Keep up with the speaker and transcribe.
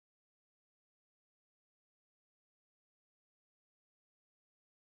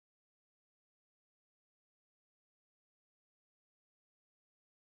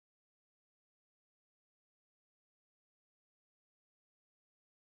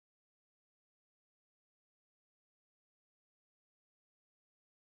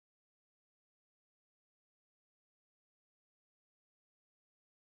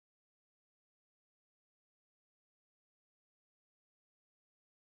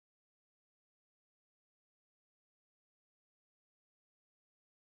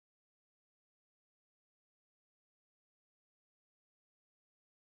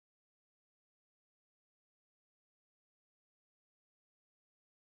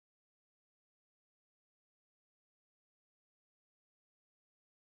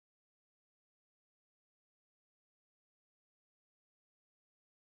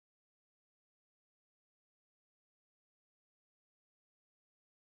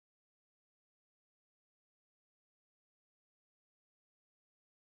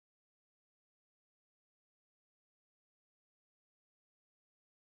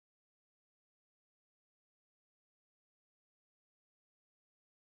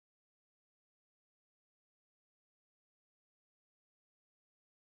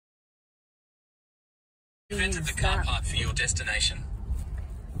You've entered the car park for your destination.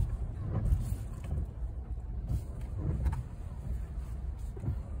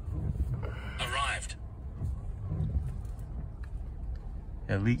 Arrived.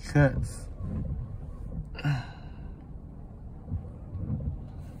 Elite cuts.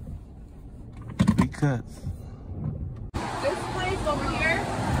 Elite cuts. This place over here.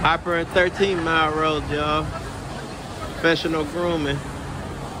 Hopper and 13 Mile Road, y'all. Professional grooming.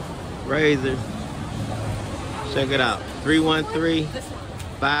 Razors. Check it out.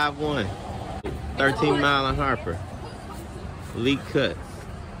 313-51. 13 Mile and Harper. Elite cuts.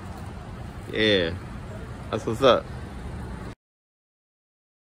 Yeah. That's what's up.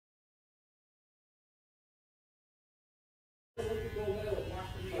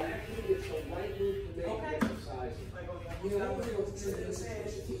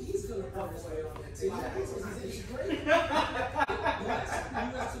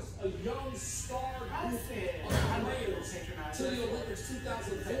 A young star players to the Olympics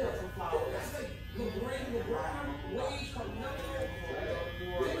 2004 from Flowers. That's like LeBron, Wade, Carmelo.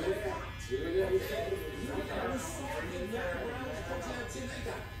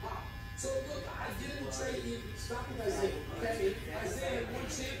 So look, I get in the trade. Stop with Isaiah. Okay, Isaiah won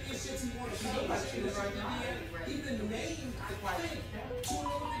championships. He won a championship. Even named, I think, to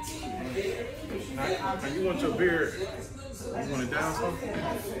another team. Now you want your beard? You want it down some?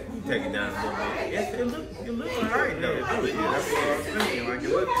 Take it down a little bit. It looks alright though. Yeah, that's what I was thinking. Like it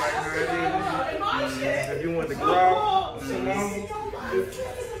looks like how it is. If you want the grow, what you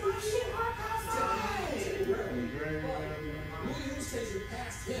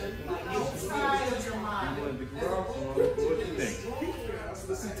think?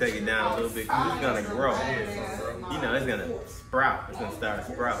 Take it down a little bit because it's gonna grow. You know, it's gonna sprout. It's gonna start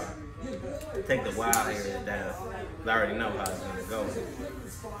sprouting. Take the wild hairs down. I already know how it's gonna go.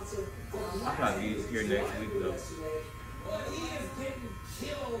 I'll probably use it here next week though. He is getting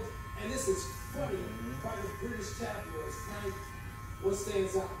killed, and this is funny by the British tabloids. Frank, what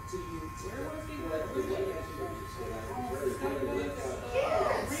stands out to you?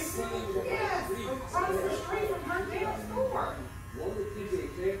 Across the street from her damn store.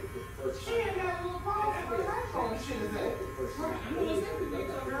 She ain't got a little ball for her phone. She was there.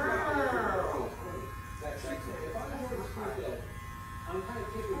 Girl.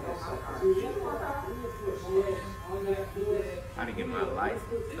 How to get my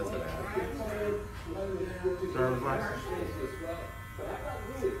license? That's what I driver's license.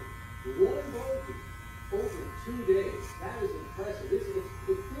 Over 2 days. That is impressive. It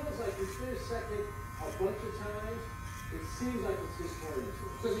feels like he's finished second a bunch of times. It seems like it's his turn.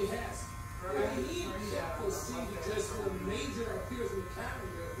 Because he has. I mean, he and Sheffield seem to just, when a major appears in the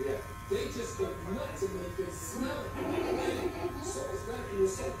calendar, they just go nuts and they smell it. So it's better than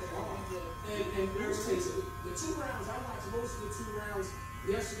something wrong. And Bruce takes it. The 2 rounds, I watched most of the 2 rounds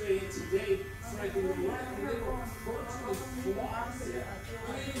yesterday and today. Frank, and they were virtually flawless. I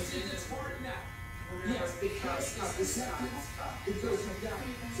mean, it's hard now. Yes, the case is deceptive because you've got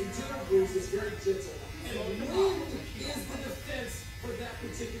some gentle Bruce that's very gentle. And wind is the defense for that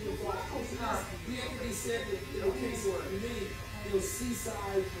particular golf course. He said that in the case of many,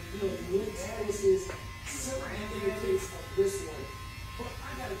 seaside, links courses, certainly in the case of this one. But I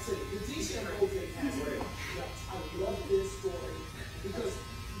gotta tell you, the DJ and OJ has it. I love this story because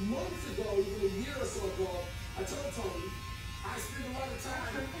months ago, even a year or so ago, I told Tony, I spend a lot of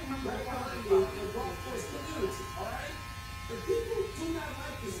time right behind me in the golf course community, all right? The people do not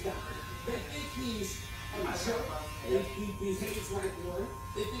like this guy. They think he's a jerk, and he behaves like one.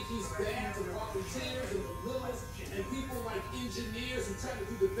 They think he's bad to volunteers and the villas and people like engineers who try to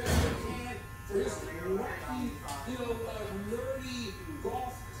do the best they can for his wacky, nerdy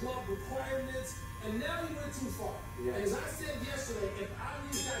golf club requirements. And now he went too far. And as I said yesterday, if I were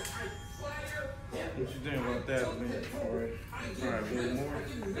these guys, I'd fire him. What you think about that, man? All right, a little more.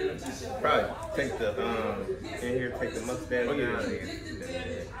 Probably take the in here, take the mustache down here.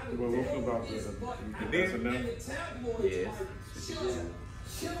 What about the beard? Yes.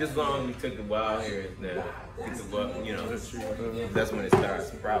 Just as long as we took the wild hairs now, that's when it starts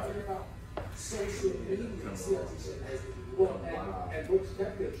sprouting. Social media. Well, and Brooks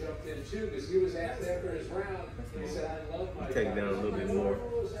Koepka jumped in too because he was asked after his round. He said, "I love my." Take it down a little bit more.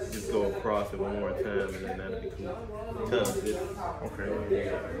 Just go across it one more time, and then that'll be cool. Tough. Okay,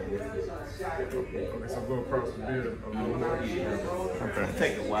 so go across the beard a little more. Okay.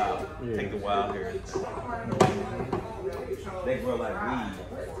 Take the wild. Take the wild hair. They grow like weed.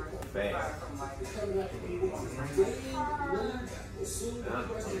 Fast. I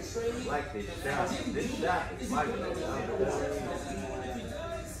like this shot. This shot is like that.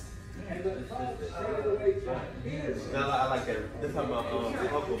 Now, I like that. This time my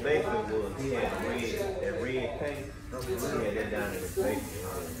Uncle Basin was, he had that red paint. He had that down in his basement.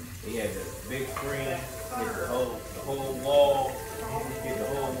 He had the big screen, he had the whole wall. He had the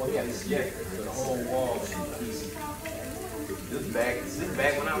whole wall. He had this jacket for the whole wall. This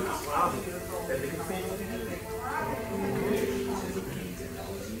back when I was at the casino.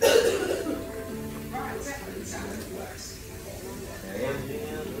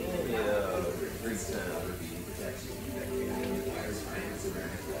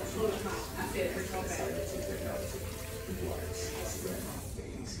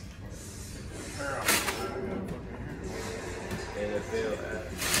 NFL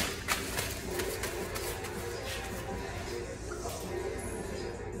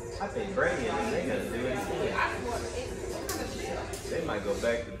I think Brady and them, they gonna do it again. They might go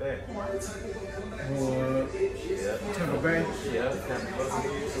back to back. Yeah. Tampa Bay? Yeah, Tampa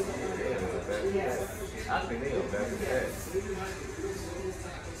Bay. I think they go back to back.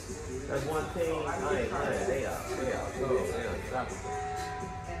 That's one team, I ain't lying, they are cool, they unstoppable.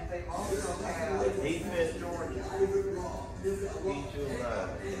 The defense, beat you alive.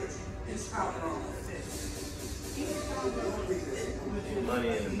 Money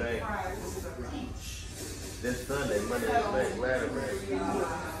in the bank. This Sunday, Money in the Bank, ladder race. Yeah,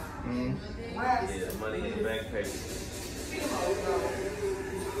 Money in the Bank paper.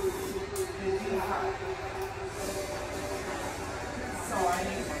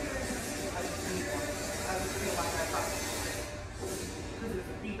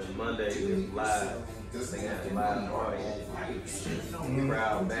 The Monday is live. They got a live audience.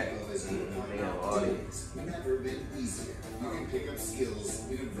 Crowd back. They have audience. Never been easier. You can pick up skills.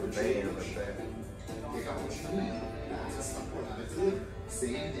 You can The band was back. pick up what you need. Just upload it to deliver.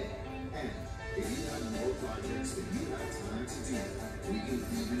 Same day. And if you have more projects that you have time to do, we can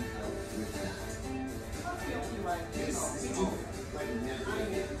even help with that. This is doing like never before.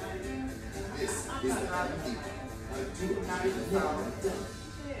 This is the MD. I do it. Done.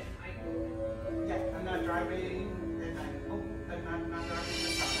 Yeah, I'm not driving. And I'm not driving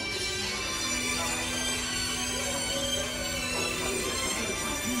the car.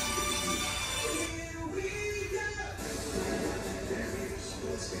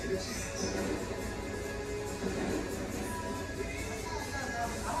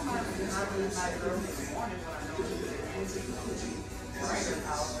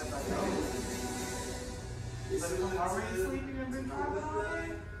 Already sleeping and been driving all day?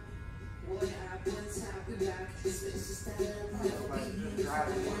 What happens, happy back, it's just that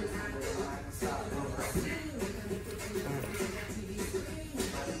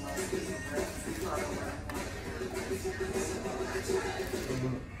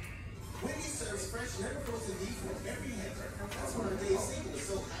Wendy serves fresh, never frozen beef for every hamper. That's why Dave Single is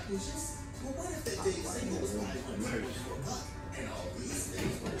so hot and juicy. But what if that Dave Single was $500 for a buck? And all these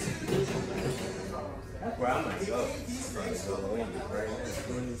things were That's where I might go. I'm going to go to Wendy's right now.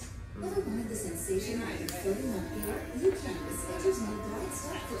 Ever wanted the sensation of your floating on air? You can with Skechers new Glide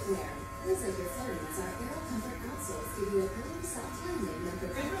Step footwear. Feels like you're floating as our Aero Comfort outsoles give you a pillowy soft handling that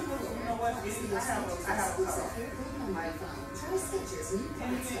perfectly You know what? I have a exclusive air cooled on my phone. Try Skechers new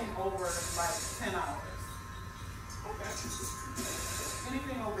Glide anything Step. over like 10 hours.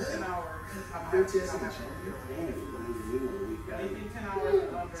 Anything over 10 hours, I'm happy. Anything 10 hours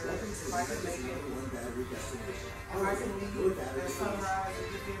and under, if I can make it, if I can leave at sunrise and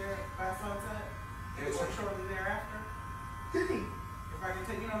get there by sunset, or shortly thereafter. If I can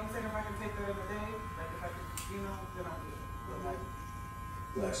take, you know what I'm saying, if I can take that in a day, like if I can, then I'm good. But like,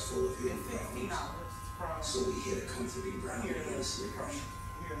 Life's full of hidden it's 16 problems. hours from So we hit a comforting ground here and to sleep.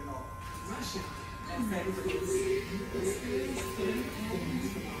 here to North. And Skechers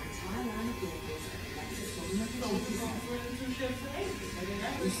So we gonna swing 2 shifts to 8, and then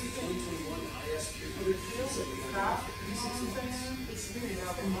that was 2021 IS 300 stop, you know what I'm saying? We didn't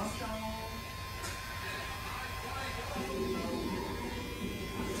have a lunch on.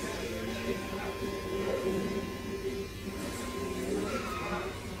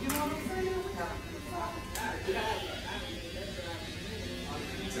 You know what I'm saying?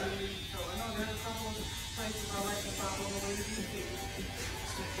 So I know there's a couple of places I like to stop on the way to DC,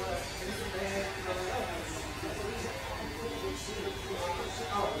 but it's bad.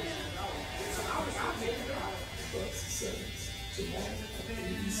 Oh, yeah, no. I'll take it out. Bucks, sevens, tomorrow.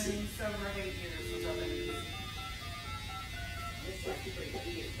 It's been 7 or 8 years since I've been in DC.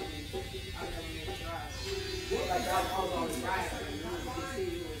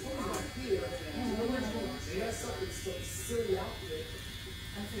 dress up in some silly outfit.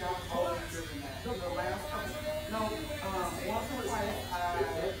 Actually, I've always driven that. The last couple, no, once or twice I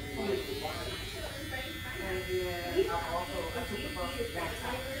flew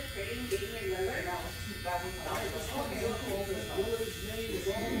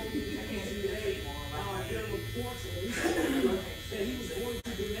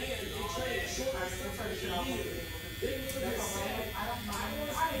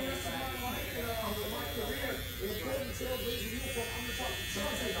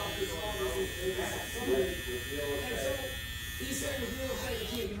He said it was real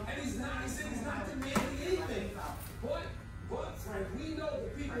shady, and he's not. He said he's not demanding anything. But Frank, we know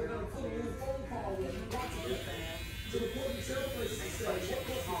that people are going to put a little phone call when you watch it to the point of tell places and say, what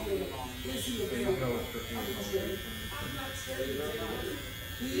was the deal? Is he available? I'm not scared.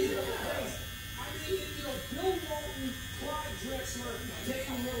 He is the best. I mean, Bill Walton, Clyde Drexler, Dave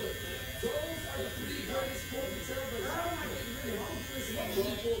Miller. Those are the three greatest corporate trailblazers. I don't like getting rid of them.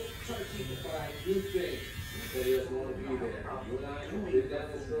 People try to keep it, but I do think that he doesn't want to be there. You and I have been down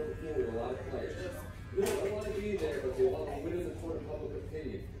this road before with a lot of players. They don't want to be there, but they want to win in the court of public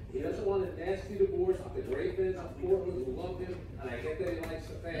opinion. He doesn't want a nasty divorce with the great fans of Portland who love him, and I get that he likes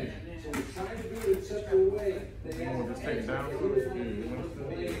the fans. So he's trying to do it in such a way that he has to take it down.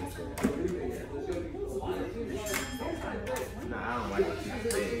 Nah, I don't like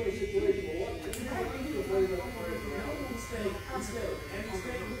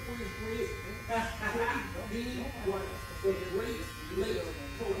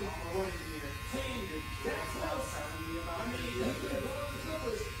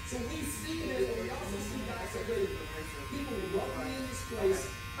So we see this, but we also see guys that people love me in this place.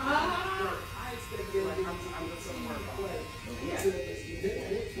 I expect them to play.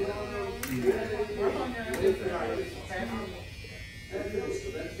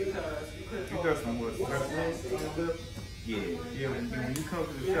 You got some more stuff. Yeah. Yeah, when you come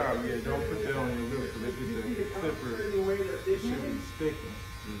to the shop, don't put that on your lips because if it's a clipper, it should be sticking.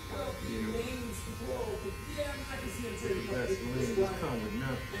 Vaseline just come with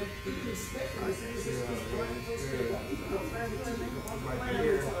nothing. Like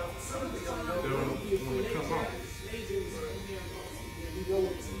here, they don't want to come off.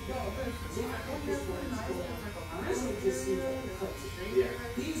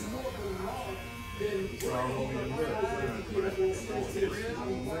 He's more beloved than they're going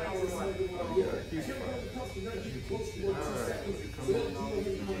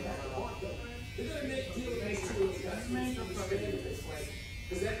to make deals with those guys.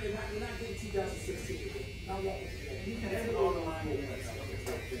 Because we're not getting 2016. Not what he can have all the line.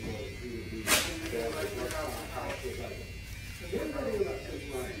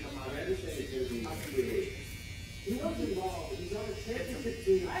 He wasn't involved. He's on a championship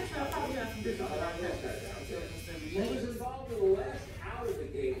team. He was involved in the last out of the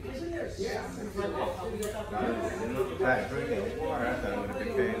game. Isn't there something? Drinking water, I thought it would have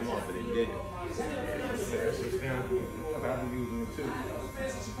been paying more, but it didn't. That's just down here. I've been using it too.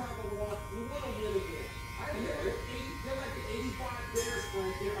 They're like the 85 Bears,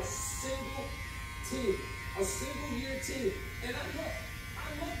 Frank. They're a single team. A single year team. And I love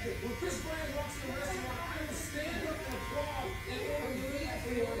it. When Chris Bryant walks in the restaurant, I will stand up and applaud and order the meal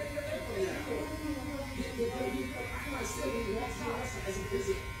for him. I say when he walks in the restaurant as a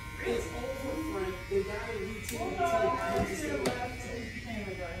visitor, it's over, Frank. They got to routine. The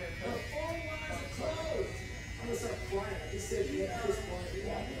phone lines are closed. I'm going to start crying. I just said, Chris Bryant.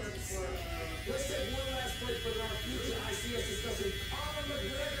 Let's take one last break for our future. I see us discussing Conor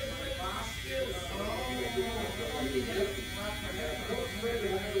McGregor versus skills. Coach Fred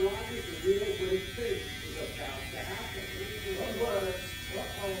and Aaron Rodgers, the real great thing is about to happen. But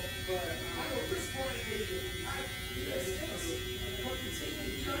I know Chris Bryant is but the team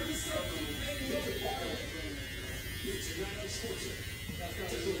is 37 and he's a part of it. It's not a sports. That's not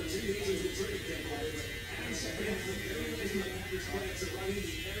a sports. It's a great game. And everyone's not average glance at running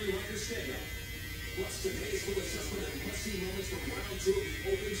the area understanding. Plus today's full assessment and must-see moments from round 2 of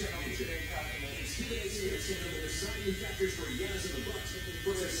the Open Championship. It's today's Center with the deciding factors for Yaz and the Bucks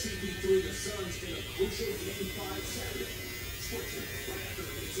versus CP3 the Suns in a crucial Game 5 Saturday. Sportsman, right after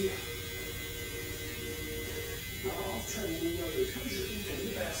the PTI. Off training in other countries and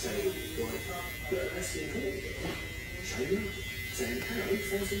USA but that's the China, Shanghai,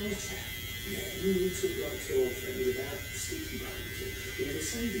 France and Russia. You need to go to a friend without sticky buttons. There's a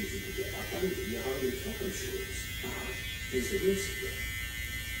savings you can get up under your own top insurance. Here's the real secret.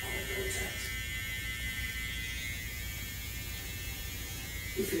 I'll contact.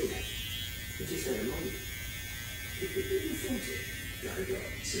 You feel that? You just had a moment. You felt it. Gotta go.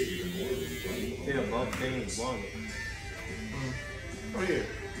 Say even more than you want. Yeah, both teams won it. Oh, yeah.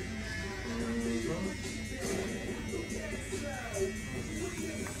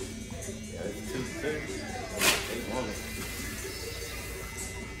 Yeah, it's 2-2. They won it.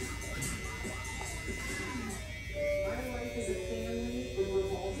 My life is a family that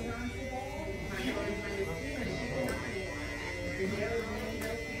revolves around football. My husband is family. And the other man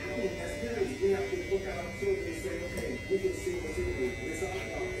is family. That's good. We have to look at our children and say, okay, we can see what's in it. It's all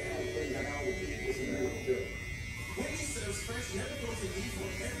about the health and how we keep this in the field. Wendy serves fresh, never frozen beef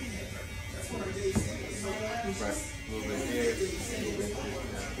Right. A little bit there, a little bit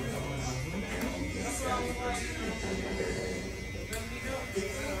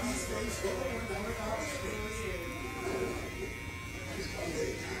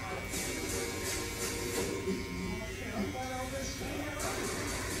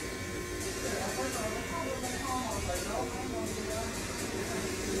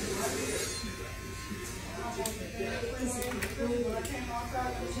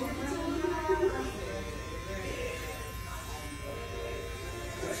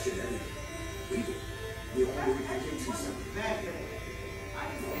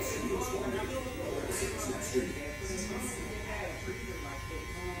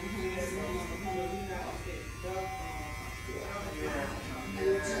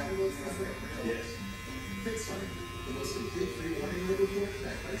Yes. FixFinder, the most complete free warning label report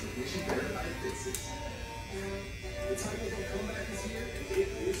that classification verified fixes. The time of the comeback is here, and it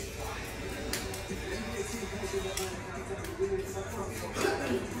is fine. The NBA team has your behind the countdown to winning the summer.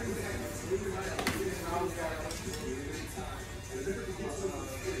 Remember to get some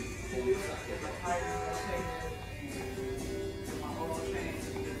free only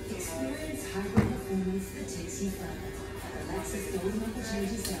Experience hybrid performance that takes you further. The Lexus Gold Member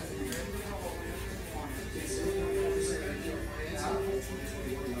changes doesn't.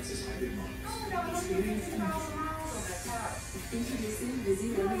 Experience introducing Vizzy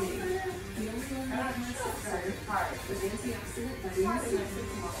Lemonade, the only lemonade concept with antioxidant vitamin C.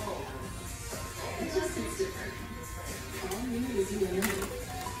 It just tastes different. All new Vizzy Lemonade.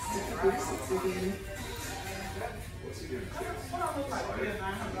 Step up your sexy game.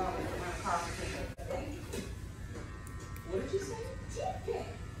 What did you say? Ticket!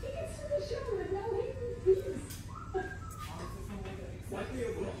 Tickets to the show with no hidden fees. Why pay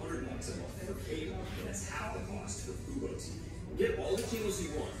over $100 a month for cable when it's half the cost for Fubo TV? Get all the channels you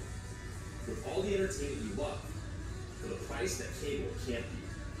want with all the entertainment you love for the price that cable can't beat.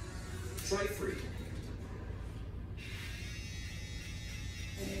 Try free.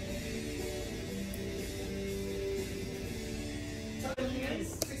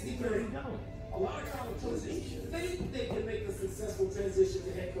 A lot of college coaches think they can make a successful transition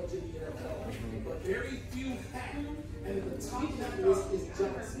to head coach in the NFL, but very few have. And at the top of that list is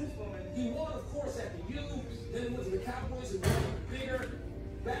Johnson. He won, of course, at the U, then went to the Cowboys and won bigger,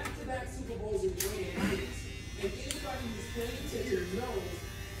 back-to-back Super Bowls in the early 90s. And anybody who's paying attention knows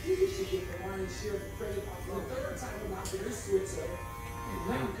he should get the lion's share of credit for the third time about their switcher.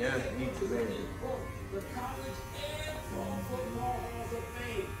 The college and pro football halls of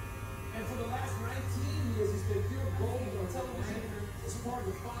fame. And for the last 19 years, he's been pure gold on television as part of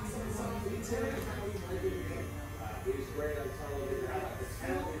the Fox and Son retail and how he might be again. He's great on television. How about the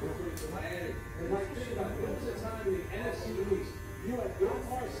talent he recruited to Miami? And Mike, think about it. There was a time in the NFC East, you had Bill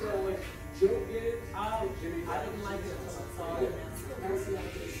Parcells, Joe Gibbs, and Jimmy Johnson. I didn't like it until I saw it. That was the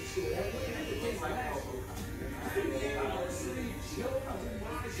case last year. Anniversary Joe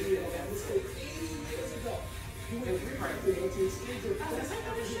DiMaggio that was 80 years ago. You went to extend your best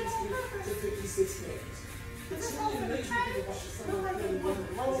ever history to 56 games. The truly amazing thing about the summer of 21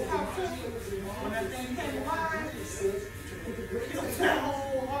 is that DiMaggio was involved in the research with the greatest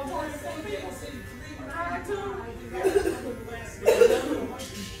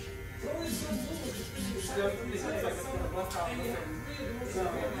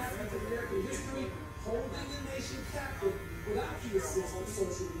holding the nation captive without the assist of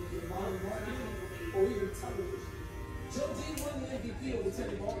social media, modern marketing, or even television. Joe D won the MVP of the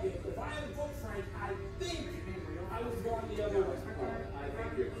 10 ball game. If I had a vote, Frank, I think I would have gone the other way. I think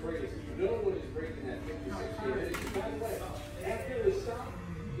you're crazy. No one is breaking that 56 game hitting streak. By the way, after the stop,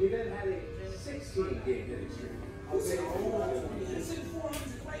 he then had a 16 game hitting streak. It's in 400,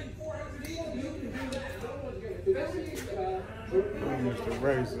 right? 400 even. You can do that. No one's going to do that.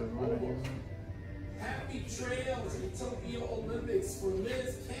 Happy trails in Tokyo Olympics for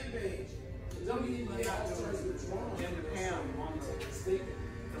Liz Cambage. The WNBA All-Stars were drawn in the statement.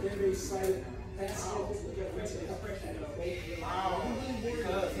 Cambage cited past struggles with their friendship at both.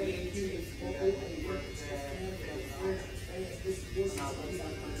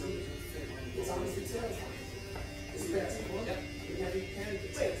 It's honestly terrifying. It's basketball. We have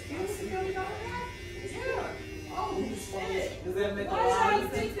candidates. Yeah. Oh, shit. Does that make a Why lot did I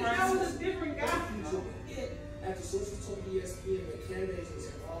of think sense? that was a different guy? After sources told ESPN that candidates was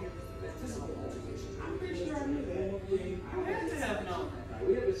involved in physical altercation. I'm pretty sure I knew that. I had to have known.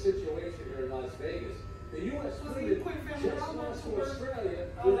 We have a situation here in Las Vegas The U.S. Was women he quick family just drama lost to tour? Australia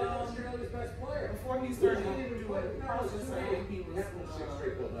without Australia's best player. Before he started doing processing, he was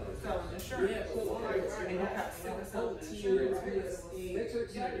selling insurance. Yeah, so And he got selling insurance makes it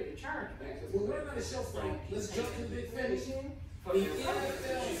exciting. Well, we're on the show, Frank. Let's jump to the big finish. The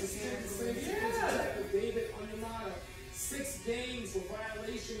NFL suspended Saints defensive David Onyemata 6 games for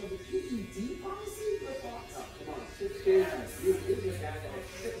violation of the PED policy. What thoughts? Come on, 6 games. You did the guy that had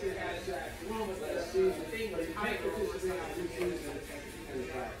 6 contract last season, but he can't participate in the season and the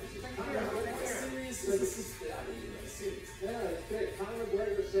practice. Serious is this? Yeah, it's big. Conor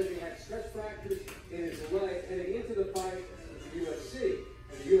McGregor said he had stress fractures in his leg heading into the fight with the UFC,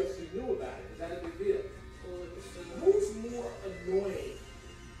 and the UFC knew about it. Is that a big deal? Who's more annoying,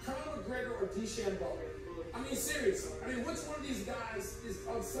 Conor McGregor or DeChambeau? I mean, seriously. I mean, which one of these guys is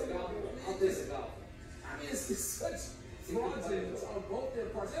on some level? I'll take the golf. I mean, it's such fraudulence on both their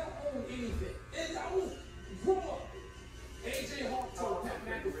parts. They don't own anything. They don't grow up. AJ Hawk told Pat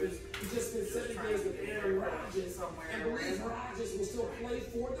McAfee he just spent 7 days with Aaron Rodgers and believes Rodgers will still play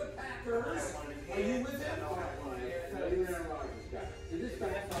for the Packers. Are you with him? No, you're Aaron Rodgers guy. So this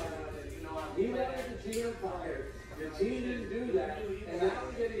backfire on it. He wanted the GM fired. The team didn't do that, and now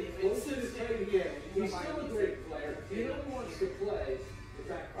we're getting close to the trade again. He's still a great player. He only wants to play the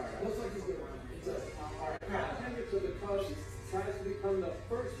backfire. Looks like he's good. All right, Pat Hendricks of the Cubs tries to become the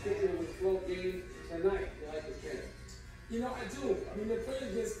first pitcher with 12 games tonight. You like this chance? You know, I do. I mean, they're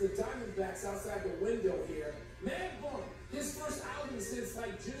playing against the Diamondbacks outside the window here. Man, boom. His first outing since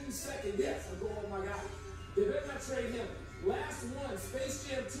like June 2nd. Yes, I go, oh my God. They better not trade him. Last one, Space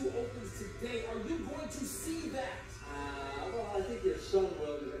Jam 2 opens today. Are you going to see that? Well, I think your son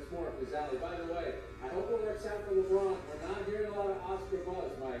will, because it's more up his alley. By the way, I hope it works out for LeBron. We're not hearing a lot of Oscar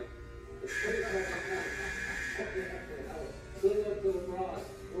buzz, Mike. It's pretty Good luck to LeBron.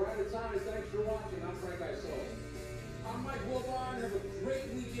 We're out of time. Thanks for watching. I'm Frank Isola. I'm Mike Wilbon. Have a great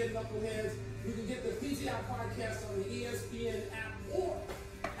weekend, Knuckleheads. You can get the PTI podcast on the ESPN app or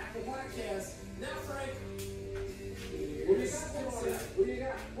Apple Podcasts. Now, Frank, What do you got for us? What do you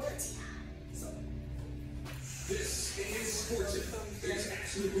got? what? This is Sports. Here's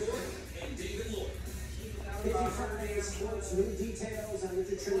Ashley Brewer and David Lloyd. Busy Friday sports, new details on the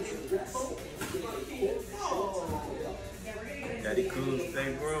Detroit rest. Daddy Cool, stay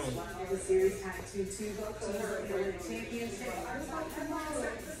Groom. The series had 2-2 both teams are in the championship.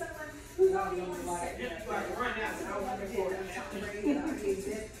 Who's on the one side?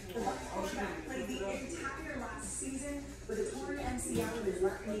 The Bucks played the entire last season with a torn MCL in his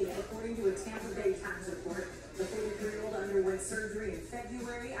left knee, according to a Tampa Bay Times report. The 43-year-old underwent surgery in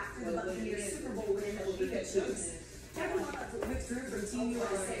February after the Buccaneers Super Bowl win over the Chiefs. Kevin Love withdrew from Team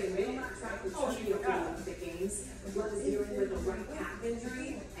USA and will not track the Tokyo Olympic Games. Love is dealing with a right calf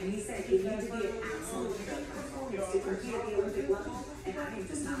injury, and he said he needs to be an absolute peak performance to compete at the Olympic level, and I am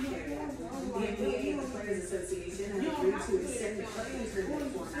just not there yet. The NBA and the Players Association have agreed to extend the playing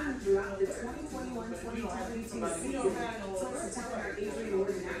tournament format throughout the 2021-2022 season. Sources tell our Adrian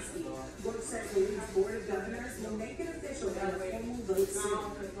Wojnarowski. Work says the league's board of governors will make it official by a formal vote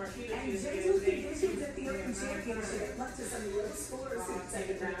soon. And gentle conditions at the Open Championship left to some low scores in the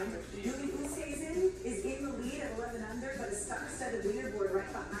second round. Louis Oosthuizen is in the lead at 11 under, but a star-studded leaderboard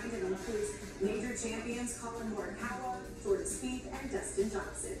right behind him includes major champions Colin Morikawa, Jordan Spieth, and Dustin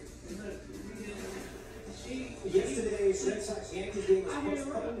Johnson. Yesterday's Red Sox-Yankees game was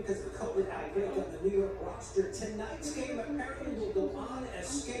postponed because of the COVID outbreak on the New York roster. Tonight's game apparently will go on as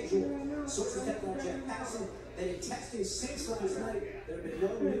scheduled. Sources have told Jeff Passan that in testing since last night, there have been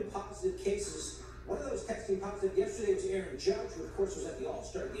no new positive cases. One of those testing positive yesterday was Aaron Judge, who of course was at the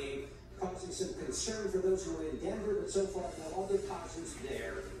All-Star game, causing some concern for those who were in Denver, but so far no other positives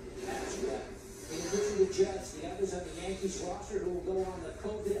there as well. In addition to Judge, the others on the Yankees roster who will go on the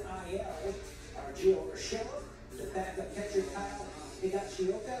COVID IL are Gio Urshela, the backup catcher Kyle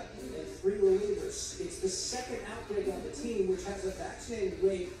Higashioka, and 3 relievers. It's the second outbreak on the team, which has a vaccinated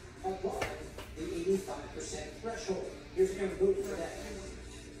rate above the 85% threshold. Here's Aaron Boone for that.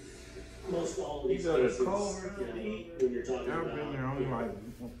 Most all of You these go to cases, Culver, when you're talking I've about been there only like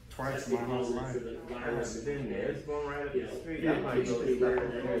twice in my whole life. I haven't been there. It's going right up the street. Yeah, I might go pretty to rare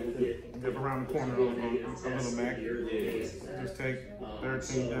that you get Live around the corner of a Little Mac. Just take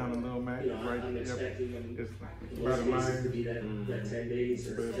 13 down to Little Mac. You know, Right, I'm yep. expecting It's those about a cases to mile. be that 10 days or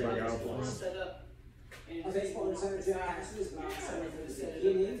But it's 10 like days out plus. front. A baseball insider Jeff Passan is not sorry for the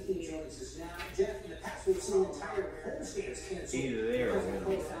beginning. He joins us now. Jeff, in the past we've seen entire homestands canceled. Either there or because of the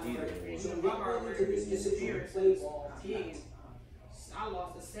COVID either. outbreak. So what went into this decision to play ball tonight? I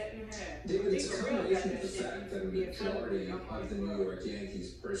lost a set and a half. David, it's a combination of the fact that a majority of the New York Yankees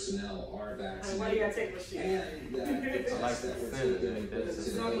personnel are vaccinated, and that the tests that were taken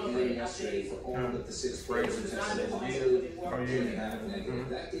today and yesterday for all but the 6 players who tested positive came back negative.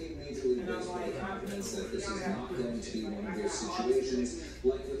 That gave Major League Baseball confidence that this is not going to be one of those situations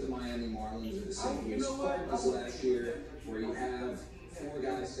like with the Miami Marlins or the St. Louis Cardinals last year, where you have 4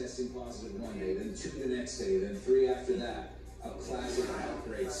 guys testing positive one day, then 2 the next day, then 3 after that. A classic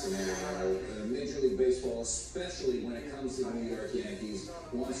outbreak scenario. Major League Baseball, especially when it comes to the New York Yankees,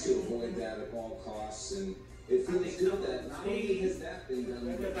 wants to avoid that at all costs. And it feels good that not only has that been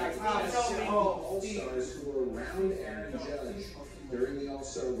done, but the All-Stars who were around Aaron Judge during the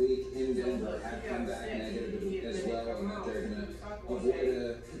All-Star week in Denver have come back negative as well, and that they're going to avoid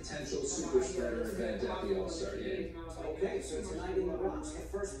a potential super spreader event at the All-Star game. Okay, so tonight in the Bronx, the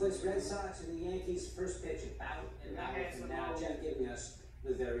first place Red Sox and the Yankees first pitch about an hour from now. Jeff giving us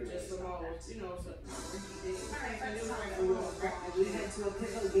the very best. Alright, let's talk about we head to a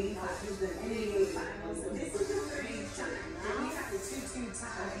pivotal game for the NBA Finals. This is the 30th time that we have a 2-2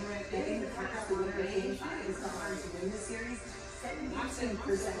 tie. And in the past, the winner of Game 5 has gone on to win the series 72%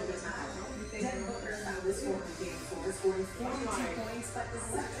 of the time. Devin Booker found this score in Game 4, scoring 42 points, but the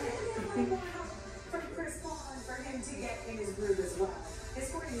second from Chris Paul and for him to get in his groove as well.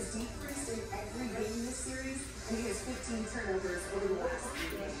 His scoring is decreased in every game this series, and he has 15 turnovers over the last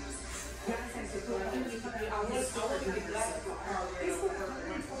 3 games. Giannis has to put up his historic numbers so far. He scored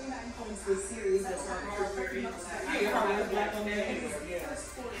 129 points this series, that's not for 30 most in his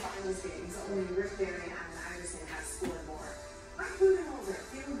first 4 finals games. Only Rick Barry and Allen Iverson have scored more. I'm moving over,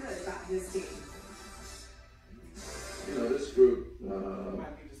 feeling good about his team. You know, this group,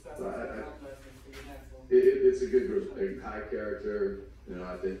 it's a good group, a high character. You know,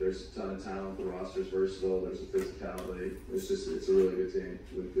 I think there's a ton of talent. The roster's versatile. There's a physicality. It's a really good team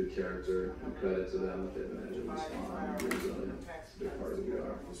with good character. And credit to them that they've been able to respond and be resilient. It's a big part of who we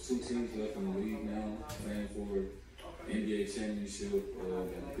are. There's 2 teams left in the league now playing for NBA championship.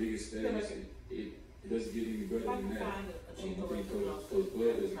 The biggest stage. It doesn't get any better than that. I think Coach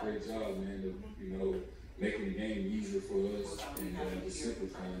Bud does a great job, man, of, you know, making the game easier for us and just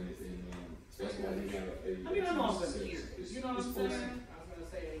simplifying it. And that's why he got I'm confused. You know what I'm saying?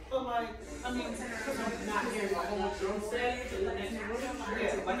 But like, I mean, because I'm not hearing a whole bunch of set, yeah,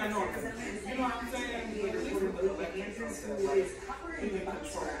 like I know. You know what I'm saying?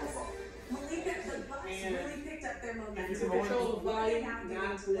 Malika, the Bucks really picked up their momentum. What they have to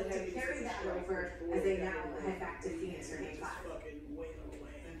do to carry that over as they now head back to Phoenix for Game 5.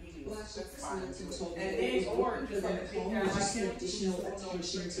 Well, actually, Chris Middleton told me that it was important for them at home to just pay additional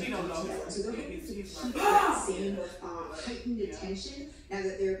attention to detail. So they're hoping to keep that same heightened attention now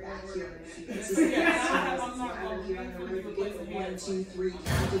that they're back here in Phoenix. It's like out here on the road, you get the 1, 2, 3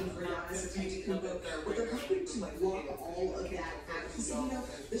 counting for Giannis Antetokounmpo, but they're hoping to block all of that out. He said, you know,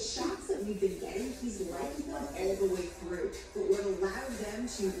 the shots that we've been getting, he's liking them all the way through. But what allowed him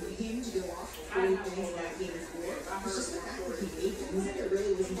to go off for 40 points in that game 4 was just the fact that he made them. He said there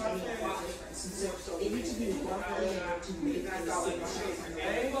really wasn't any difference. And so they need to be more able to make those same shots on the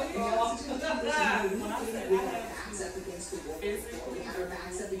way. And we had our backs up against the wall before. We had our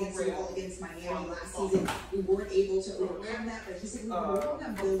backs up against the wall against Miami last season. We weren't able to overcome that, but he said we were working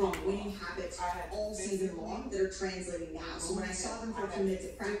on building winning habits all season long that are translating now. So when I saw them for a few minutes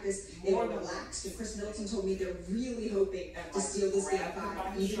at practice, they were relaxed. And Chris Middleton told me they're really hoping to steal this game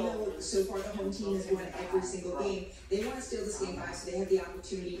 5. Even though so far the home team has won every single game, they want to steal this game 5 so they have the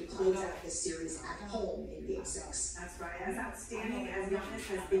opportunity to close out this series at home in Game 6. That's right. As outstanding as Giannis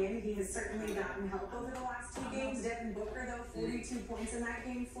has been, he has certainly gotten help over the last 2 games. Devin Booker, though, 42 points in that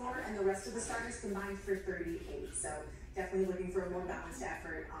Game 4, and the rest of the starters combined for 38. So definitely looking for a more balanced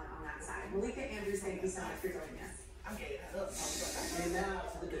effort on that side. Malika Andrews, thank you so much for joining us. And now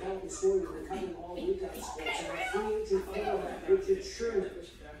to the developing story we've been covering all week on sports. And our free agent quarterback, Richard Sherman,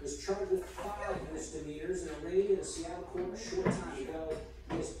 was charged with 5 misdemeanors in a raid in a Seattle court a short time ago.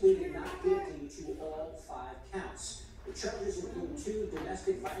 He has pleaded not guilty to all 5 counts. The charges include 2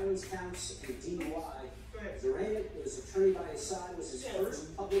 domestic violence counts and DUI. Zaranick, with his attorney by his side, was his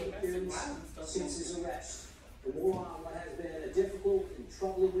first public appearance since his arrest. For more on what has been a difficult and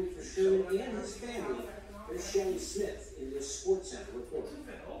troubling week for Sherman and his family, there's Shelley Smith in this Sports Center report.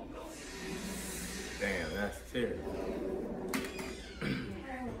 Damn, that's terrible.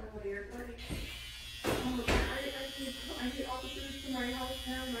 I need officers to my house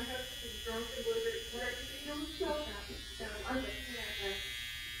now. My husband is drunk and was at work. I'm so happy. So I'm just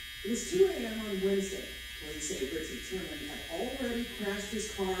It was 2 a.m. on Wednesday. Police say Richard Sherman had already crashed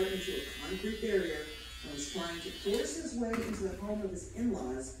his car into a concrete barrier and was trying to force his way into the home of his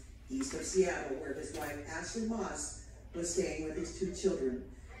in-laws east of Seattle, where his wife, Ashley Moss, was staying with his 2 children,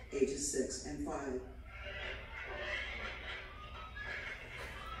 ages 6 and 5.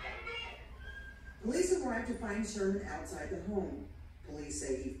 Police arrived to find Sherman outside the home. Police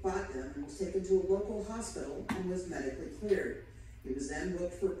say he fought them and was taken to a local hospital and was medically cleared. He was then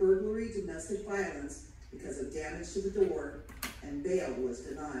booked for burglary, domestic violence because of damage to the door, and bail was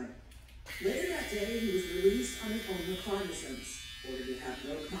denied. Later that day, he was released on his own recognizance, ordered to have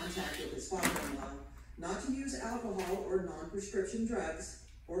no contact with his father-in-law, not to use alcohol or non-prescription drugs,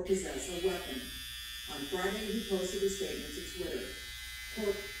 or possess a weapon. On Friday, he posted a statement to Twitter.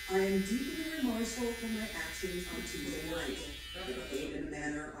 Quote, I am deeply remorseful for my actions on Tuesday night. I behaved in a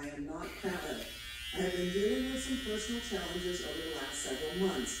manner I am not proud of. I have been dealing with some personal challenges over the last several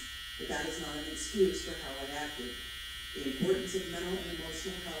months, but that is not an excuse for how I acted. The importance of mental and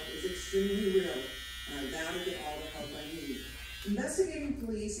emotional health is extremely real, and I vow to get all the help I need. Investigating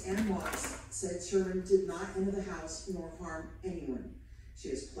police and Moss said Sherman did not enter the house nor harm anyone. She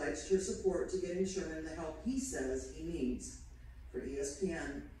has pledged her support to getting Sherman the help he says he needs. For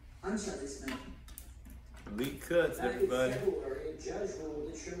ESPN, I'm Shelley Smith. Elite cuts, everybody. Back in February, a judge ruled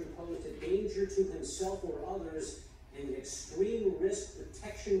that Sherman posed a danger to himself or others, and an extreme risk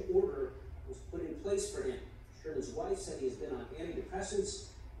protection order was put in place for him. Sherman's wife said he has been on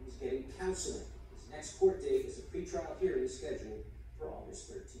antidepressants and he's getting counseling. His next court date is a pretrial hearing scheduled for August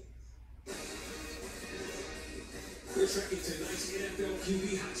 13th. We're tracking tonight's NFL QB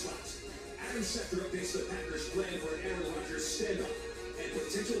hotspots. Adam Schefter updates the Packers' plan for an Aaron Rodgers standoff and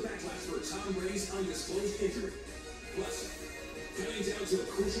potential backlash for Tom Brady's undisclosed injury. Plus, counting down to a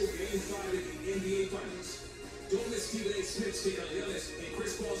crucial Game 5 of the NBA Finals. Don't miss Stephen A. Smith's take on Giannis and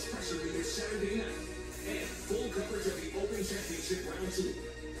Chris Paul's pressure this Saturday night. And full coverage of the Open Championship Round 2.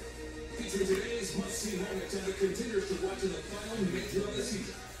 Featuring today's must-see moments and the contenders to watch in the final major of the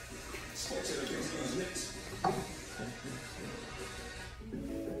season. Sports Center continues next.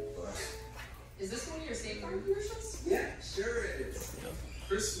 Is this one of your State Farm commercials? Yeah, sure is.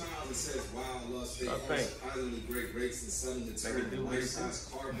 Chris smiles and says, wow, I love State Farm's surprisingly great rates and suddenly turn life-size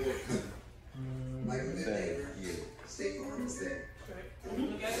cardboard cutter. Like with that neighbor, State Farm is there. I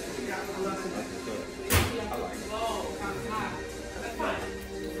like it.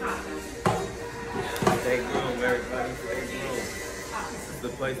 Stay Groom, everybody. Stay Groom. This is the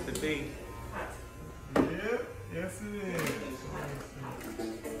place to be. Yep, yes it is.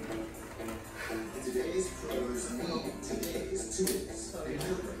 Today's pros need today's tools. And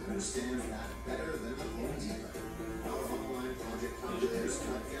children understand that better than the Home Depot. Our online project calculators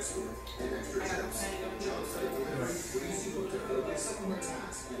cut guesswork and extra steps. Job site delivery frees you to focus on the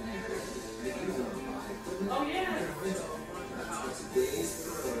task at hand. If you want to buy equipment, oh yeah, that's how today's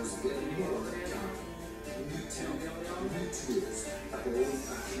pros get more done. New tech, new tools,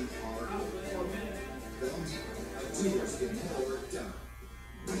 old-fashioned hard work. The Home Depot, doers get more done.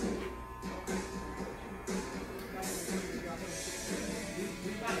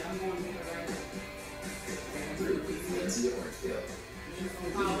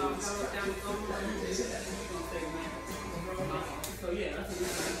 So yeah, that's a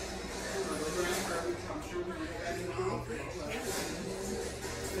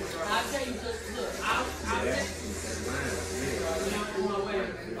I'll tell you, just look, I'll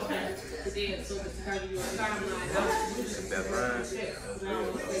okay. Then, so it's kind of your timeline.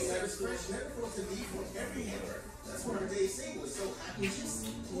 That's why Dave Single was so happy.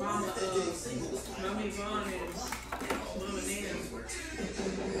 Mama Vaughn and Mama Nan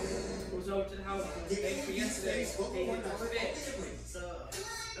was over to the house the day for yesterday. They had a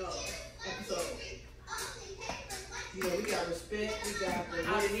episode. You know, we got respect, we got the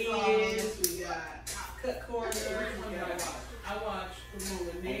how it is, we got cut corners, we got I watched the one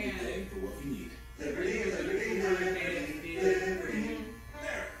with Nan. They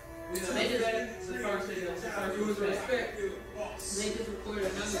just respect. They just recorded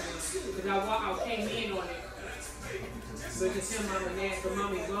another one because I came in on it. But it's him, Mama Nan, so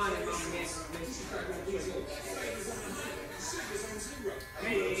Mommy's gone and Mama Nan.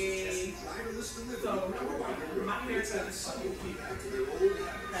 Hey, so my haircut is so cute.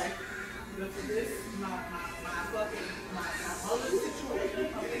 Okay, but for this, my other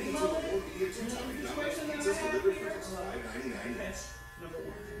situation, situation that I have here. Okay, number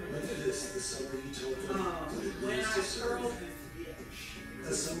one. When I curled this,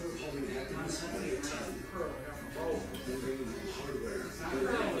 the summer of home happiness on your time.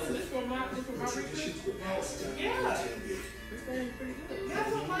 This for my traditions were passed down. Yeah. been pretty good. Yeah,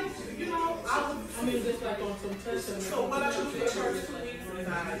 so like, you know, I mean, just like on some touch. So what I do for the first 2 weeks is I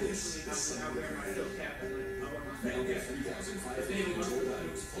wear my silk cap and Now get 3,500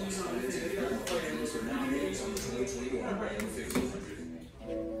 items plus financing plans are now based on the 2021 Ram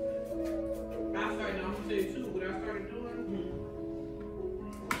 1500. I started, I'm gonna tell you too, what I started doing.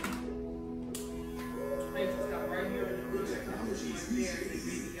 I just got right here in the Technology is easier than it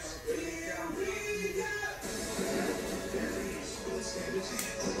needs.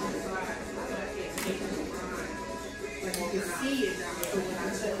 Like you can see it now, so when I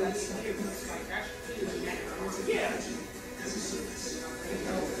said that it's here, it's like actually, yeah.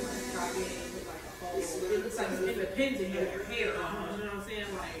 It looks like it's independent of your hair, you know what I'm saying?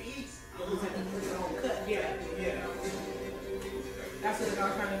 Like, it looks like you put your own cut. Yeah, yeah. That's what I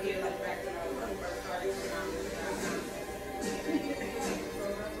was trying to get like back when I first started.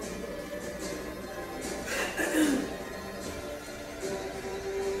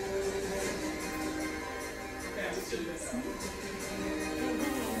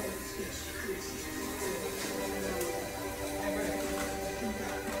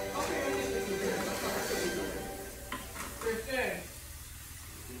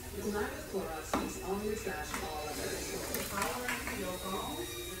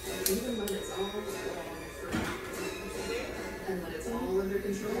 Even when it's all and when it's all under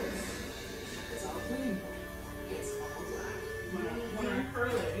control, it's all clean. It's all black. When I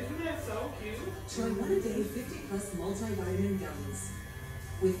curl it, isn't that so cute? Try one a day 50+ multivitamin gummies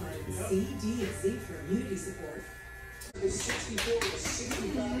with vitamin C, D, and zinc for immunity support. It's 64 to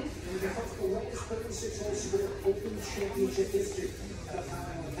 65, and the latest 36-hole square Open Championship history of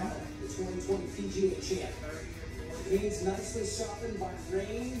how the 2020 PGA champ. Greens nicely softened by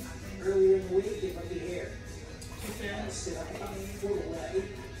rain earlier in the week. Gave up the air. Stood up about a foot away.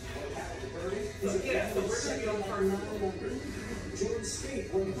 He's a second on 9 under. Jordan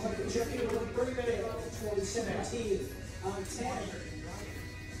Spieth won the Kentucky Champion with Birthday in 2017 on 10.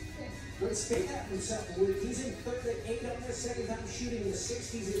 When Spieth had himself a week, he's in third at 8 under, second time shooting in the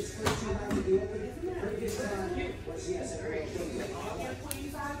 60s in his first 2 rounds of the Open. Previous time was yes, at World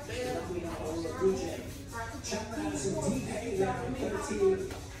DJ. China has some deep hay there on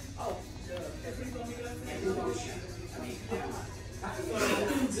 13. Oh,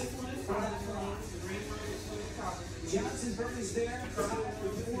 Johnson Bernie's there for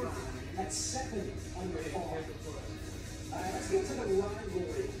at 7 under par. Let's get to the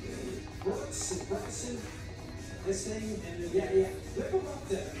rivalry. Brooks and Bryson. This thing, yeah. Rip him up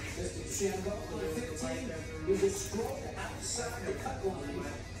there, Mr. DeChambeau. Number 15, he's a stroke outside the cut line.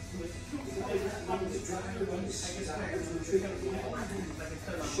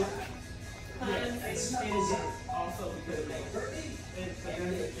 Also because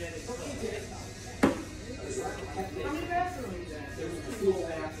how many bathrooms that? There was a full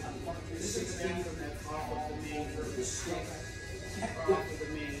bathroom. 16 of them off of the main for the stick. Off of the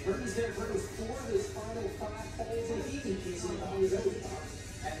main. Burton's there for his 4 of his final 5 holes in evening pieces on his own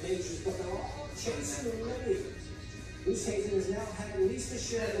at majors, but they're all chasing the lead. Bruce Hazen has now had at least a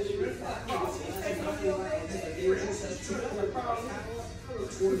share of the lead.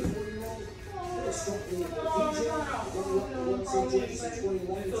 24-year-old. Strong lead for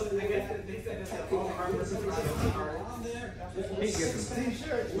DJ. He gets some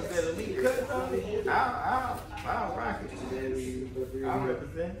t-shirts with that elite cut on it. I'll rock it. I'll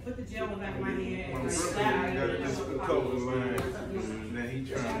represent. Put the gel on the back of my head. Got this couple of lines that he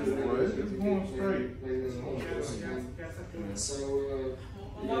trying to do. Well, it's just going straight. So,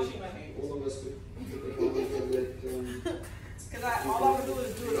 all of us could Because all I would do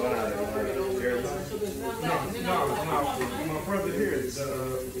is do it over and over and over. So there's no, my brother here is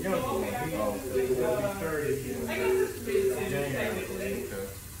the younger one. He'll be 30 in January.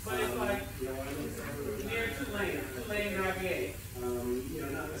 But it's like, near Tulane IPA.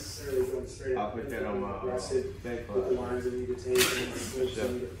 Not necessarily going straight I'll put that on my back back the lines that you need to take and switch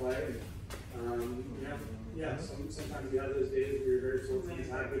them to play. Sometimes you have those days where you're very fortunate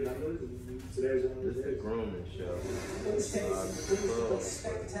to have good numbers, and today was one of This those is the days. grooming show.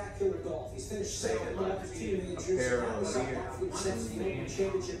 Spectacular golf. He's finished second in the last 2 majors. Apparel Now he's here. sets the Open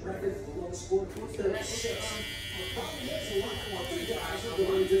Championship record for the lowest score, 36. There's a lot more guys who go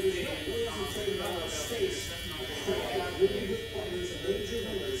into this game. Williams will take it out of space. Really good players, major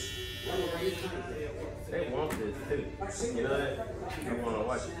winners. They want this too. You know that? They want to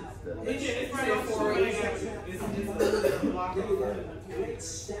watch this stuff. It's right up for it. Great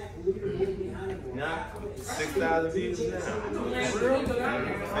stack leaderboard behind him. Nah, 6,000 people now.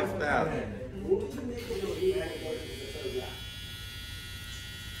 6,000.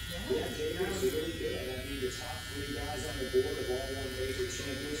 Yeah, Jay was really good. I mean, the top Three guys on the board have all won major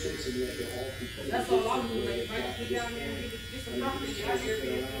championships, and yet they're all completely That's all I'm different. doing. Like, if I can get down there and get some property, These I guys hear have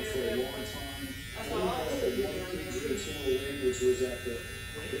been me. around for a long time. That's all I'm One PGA Tour win, which was at the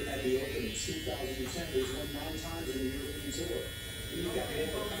Open in 2010. He's won 9 times in the European Tour. You've got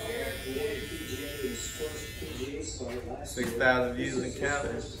PGA in his first PGA start last year. 6,000 views and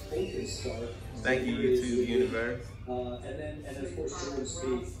counting. Thank you, YouTube universe. And then of course Jordan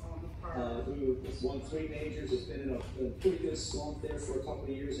Spieth, who won 3 majors, has been in a pretty good slump there for a couple of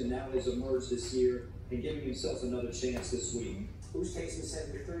years, and now has emerged this year and giving himself another chance this week. Who's Taysom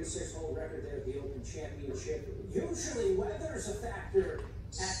set your 36-hole record there at the Open Championship? Usually weather's a factor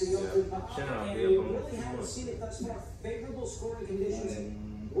at the Open, and we really haven't seen it thus far. Favorable scoring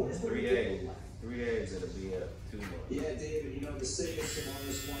conditions. What is the 3 days. 3 days it'll be up 2 more. Yeah, David, you know, the Sega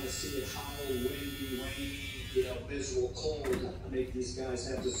owners want to see it hot, windy, rainy, you know, miserable, cold, make these guys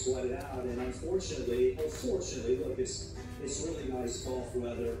have to sweat it out. And unfortunately, look, it's really nice golf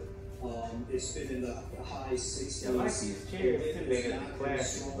weather. It's been in the high 60s. Yeah, like these chairs, too, they got the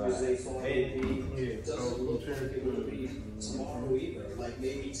classic vibe. It doesn't look like it will be tomorrow either. Like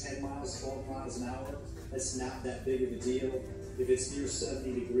maybe 10 miles, 12 miles an hour. That's not that big of a deal. If it's near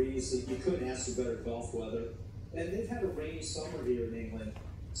 70 degrees, you couldn't ask for better golf weather. And they've had a rainy summer here in England,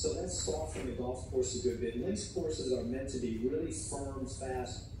 so that's softening the golf course a good bit. Links courses are meant to be really firm,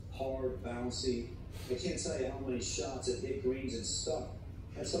 fast, hard, bouncy. I can't tell you how many shots that hit greens and stuck.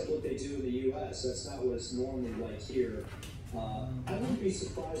 That's like what they do in the U.S. That's not what it's normally like here. I wouldn't be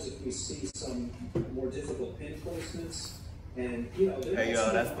surprised if we see some more difficult pin placements. And, you know, hey,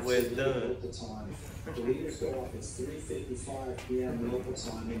 yo, that's the way it's done. The leaders go off at 3:55 p.m. local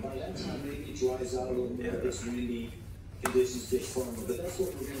time, and by that time maybe it dries out a little bit, it gets windy, conditions get firmer, but that's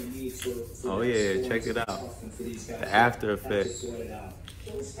what we're going to need for oh yeah, check it out. The after effects. Yeah.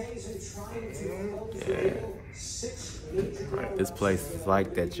 Right, this place is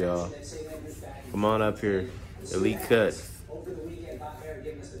like that, y'all. Come on up here. Elite Cuts.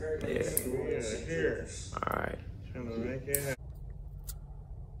 Yeah. Alright.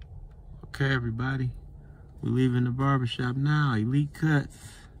 Okay, everybody. We're leaving the barbershop now. Elite Cuts.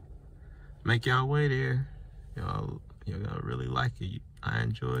 Make y'all way there. Y'all gonna really like it. I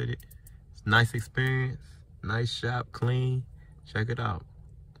enjoyed it. It's a nice experience. Nice shop, clean. Check it out.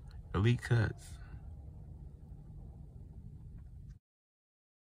 Elite Cuts.